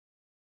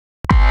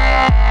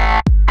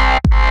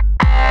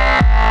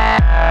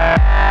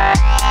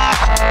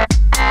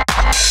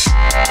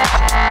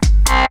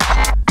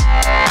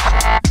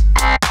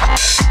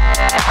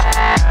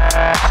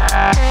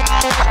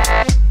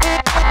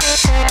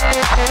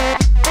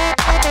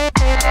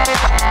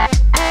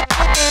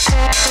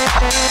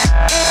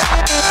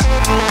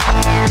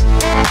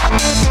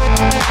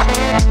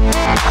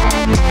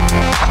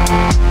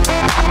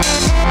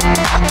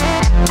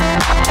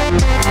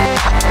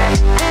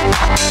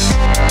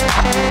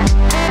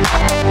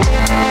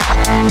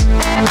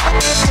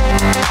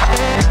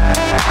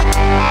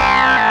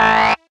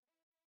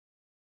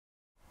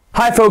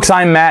Hi folks,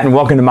 I'm Matt and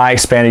welcome to My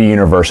Expanded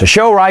Universe, a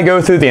show where I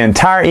go through the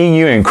entire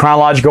EU in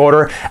chronological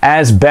order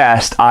as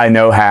best I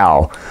know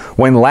how.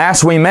 When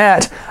last we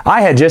met,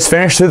 I had just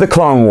finished through the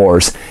Clone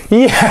Wars.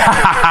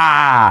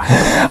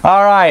 Yeah!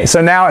 Alright,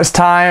 so now it's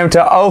time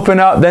to open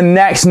up the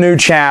next new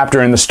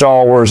chapter in the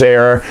Star Wars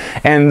era,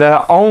 and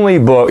the only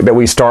book that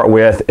we start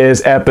with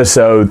is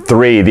Episode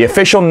 3, the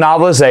official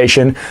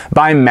novelization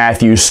by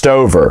Matthew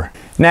Stover.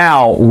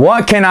 Now,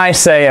 what can I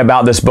say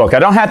about this book? I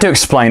don't have to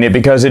explain it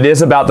because it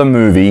is about the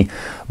movie,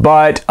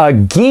 but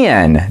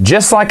again,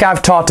 just like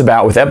I've talked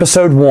about with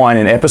Episode 1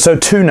 and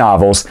Episode 2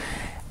 novels,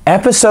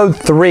 Episode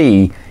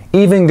 3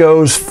 even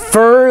goes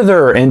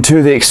further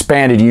into the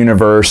expanded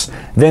universe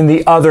than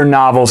the other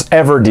novels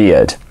ever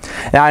did.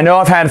 Now, I know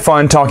I've had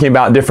fun talking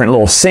about different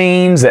little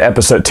scenes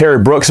that Terry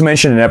Brooks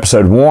mentioned in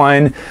Episode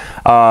 1,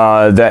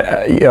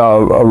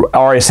 that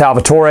Aria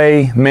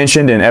Salvatore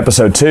mentioned in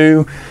Episode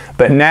 2,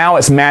 but now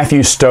it's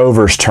Matthew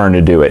Stover's turn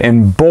to do it,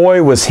 and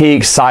boy was he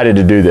excited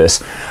to do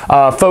this.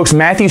 Folks,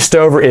 Matthew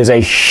Stover is a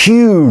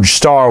huge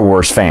Star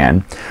Wars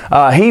fan.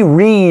 He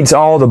reads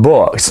all the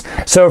books,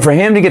 so for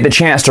him to get the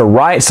chance to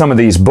write some of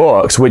these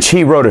books, which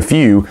he wrote a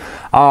few,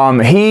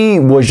 he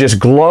was just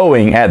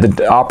glowing at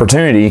the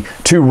opportunity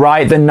to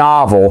write the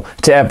novel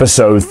to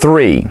Episode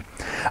 3.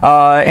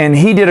 And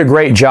he did a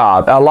great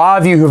job. A lot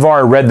of you who've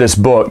already read this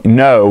book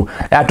know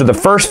after the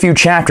first few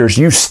chapters,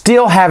 you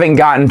still haven't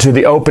gotten to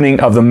the opening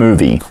of the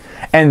movie.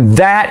 And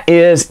that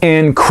is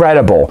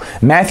incredible.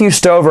 Matthew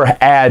Stover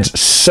adds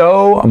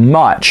so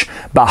much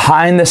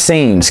behind the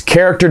scenes,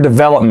 character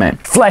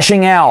development,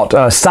 fleshing out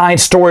side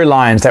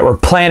storylines that were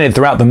planted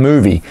throughout the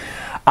movie.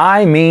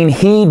 I mean,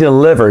 he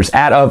delivers.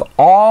 Out of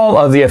all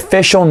of the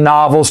official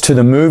novels to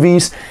the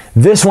movies,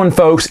 this one,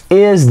 folks,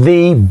 is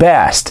the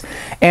best.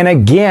 And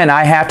again,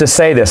 I have to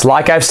say this,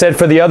 like I've said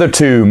for the other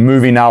two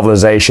movie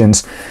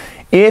novelizations,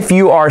 if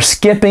you are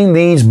skipping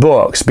these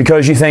books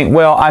because you think,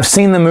 well, I've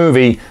seen the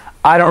movie,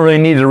 I don't really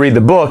need to read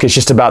the book, it's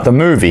just about the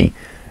movie,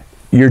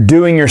 you're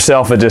doing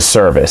yourself a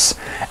disservice.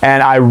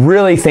 And I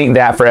really think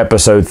that for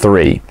Episode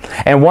 3.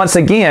 And once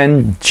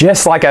again,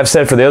 just like I've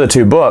said for the other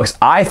two books,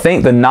 I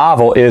think the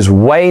novel is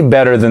way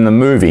better than the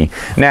movie.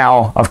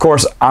 Now, of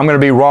course, I'm going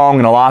to be wrong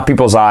in a lot of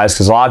people's eyes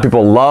because a lot of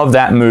people love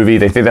that movie.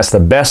 They think that's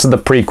the best of the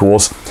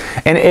prequels.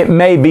 And it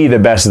may be the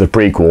best of the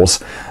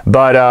prequels.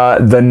 But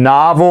the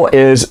novel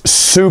is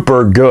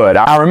super good.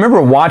 I remember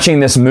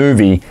watching this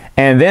movie,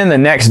 and then the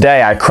next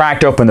day I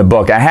cracked open the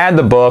book. I had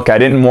the book. I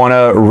didn't want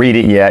to read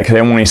it yet because I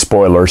didn't want any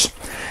spoilers.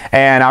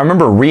 And I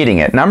remember reading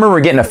it. And I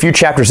remember getting a few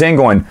chapters in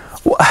going,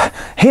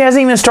 he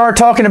hasn't even started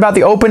talking about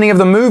the opening of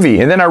the movie.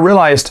 And then I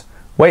realized,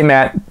 wait,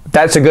 Matt,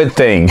 that's a good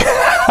thing.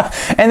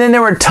 And then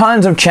there were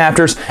tons of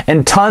chapters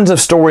and tons of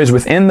stories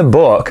within the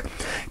book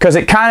because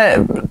it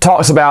kind of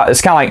talks about,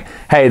 it's kind of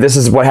like, hey, this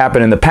is what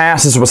happened in the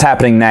past, this is what's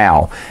happening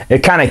now. It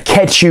kind of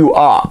catch you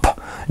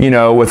up, you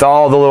know, with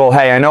all the little,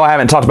 hey, I know I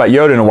haven't talked about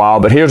Yoda in a while,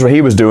 but here's what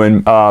he was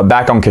doing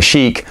back on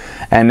Kashyyyk,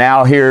 and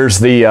now here's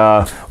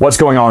the what's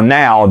going on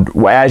now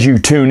as you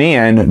tune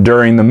in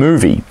during the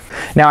movie.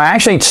 Now, I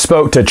actually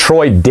spoke to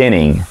Troy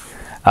Denning.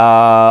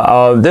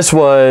 This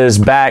was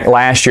back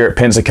last year at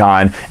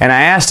Pensacon, and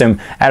I asked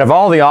him, out of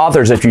all the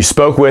authors that you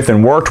spoke with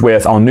and worked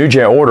with on New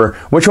Jedi Order,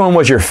 which one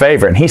was your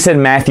favorite? And he said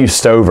Matthew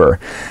Stover.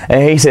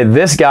 And he said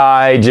this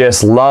guy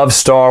just loves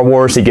Star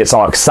Wars. He gets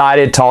all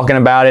excited talking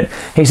about it.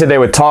 He said they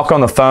would talk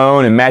on the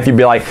phone and Matthew would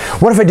be like,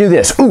 what if I do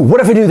this? Ooh,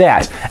 what if I do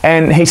that?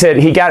 And he said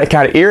he got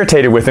kind of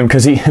irritated with him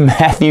because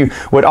Matthew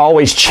would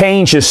always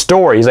change his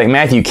story. He's like,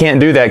 Matthew, you can't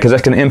do that because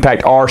that's going to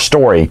impact our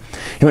story.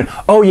 He went,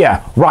 oh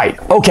yeah, right.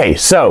 Okay,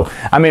 so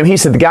I mean, he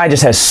said the guy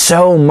just has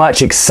so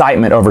much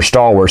excitement over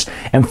Star Wars.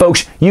 And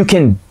folks, you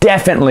can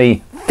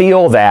definitely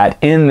feel that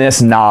in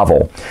this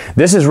novel.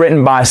 This is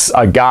written by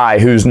a guy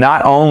who's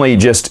not only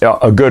just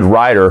a good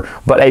writer,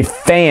 but a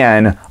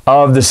fan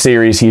of the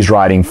series he's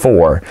writing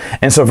for.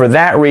 And so for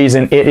that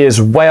reason, it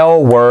is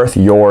well worth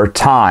your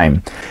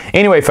time.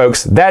 Anyway,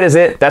 folks, that is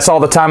it. That's all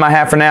the time I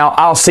have for now.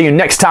 I'll see you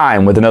next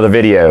time with another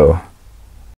video.